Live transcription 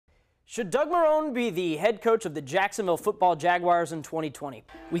Should Doug Marrone be the head coach of the Jacksonville football Jaguars in 2020?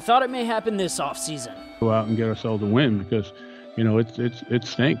 We thought it may happen this offseason. Go out and get ourselves a win because, you know, it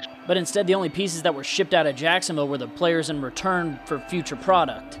stinks. But instead, the only pieces that were shipped out of Jacksonville were the players in return for future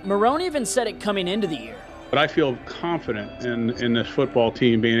product. Marrone even said it coming into the year. But I feel confident in this football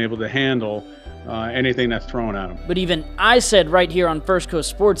team being able to handle anything that's thrown at them. But even I said right here on First Coast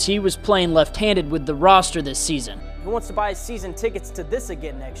Sports he was playing left-handed with the roster this season. Who wants to buy season tickets to this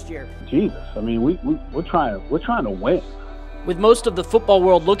again next year? Jesus, I mean, we're trying to win. With most of the football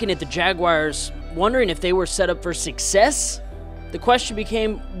world looking at the Jaguars, wondering if they were set up for success, the question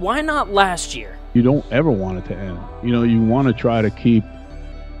became, why not last year? You don't ever want it to end. You know, you want to try to keep,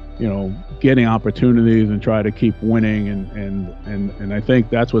 you know, getting opportunities and try to keep winning, and I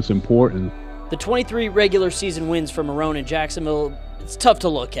think that's what's important. The 23 regular season wins for Marrone in Jacksonville, it's tough to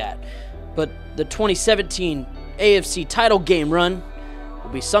look at, but the 2017 AFC title game run will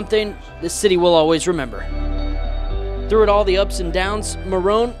be something this city will always remember. Through it all, the ups and downs,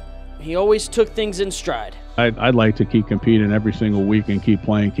 Marrone, he always took things in stride. I'd like to keep competing every single week and keep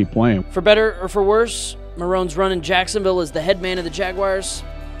playing. For better or for worse, Marrone's run in Jacksonville as the head man of the Jaguars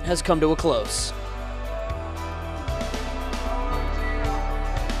has come to a close.